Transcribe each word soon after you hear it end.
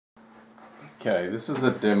Okay, this is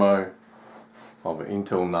a demo of an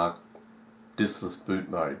Intel NUC diskless boot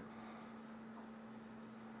mode.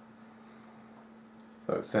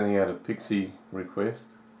 So it's sending out a PXE request.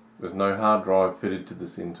 There's no hard drive fitted to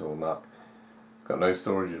this Intel NUC. It's got no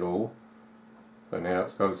storage at all. So now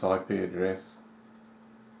it's got its IP address.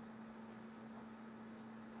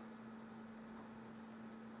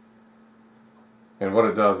 And what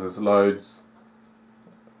it does is loads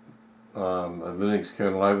a Linux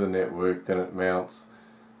kernel over the network, then it mounts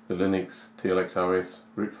the Linux TLXOS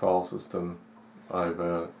root file system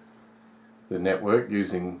over the network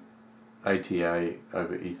using ATA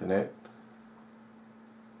over Ethernet.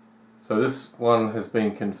 So this one has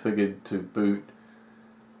been configured to boot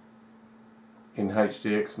in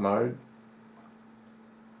HDX mode,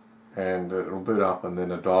 and it will boot up and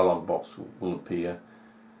then a dialog box will appear.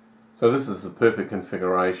 So this is the perfect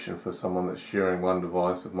configuration for someone that's sharing one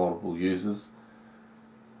device with multiple users.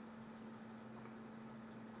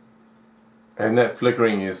 And that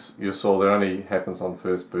flickering you saw there only happens on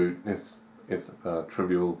first boot. It's a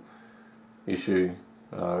trivial issue.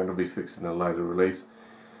 It'll be fixed in a later release.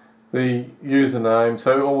 The username,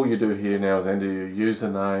 so all you do here now is enter your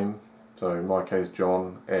username. So in my case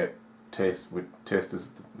John @test, which test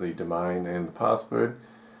is the domain, and the password,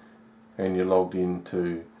 and you're logged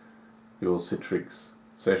into your Citrix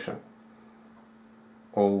session,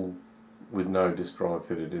 all with no disk drive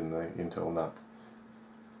fitted in the Intel NUC.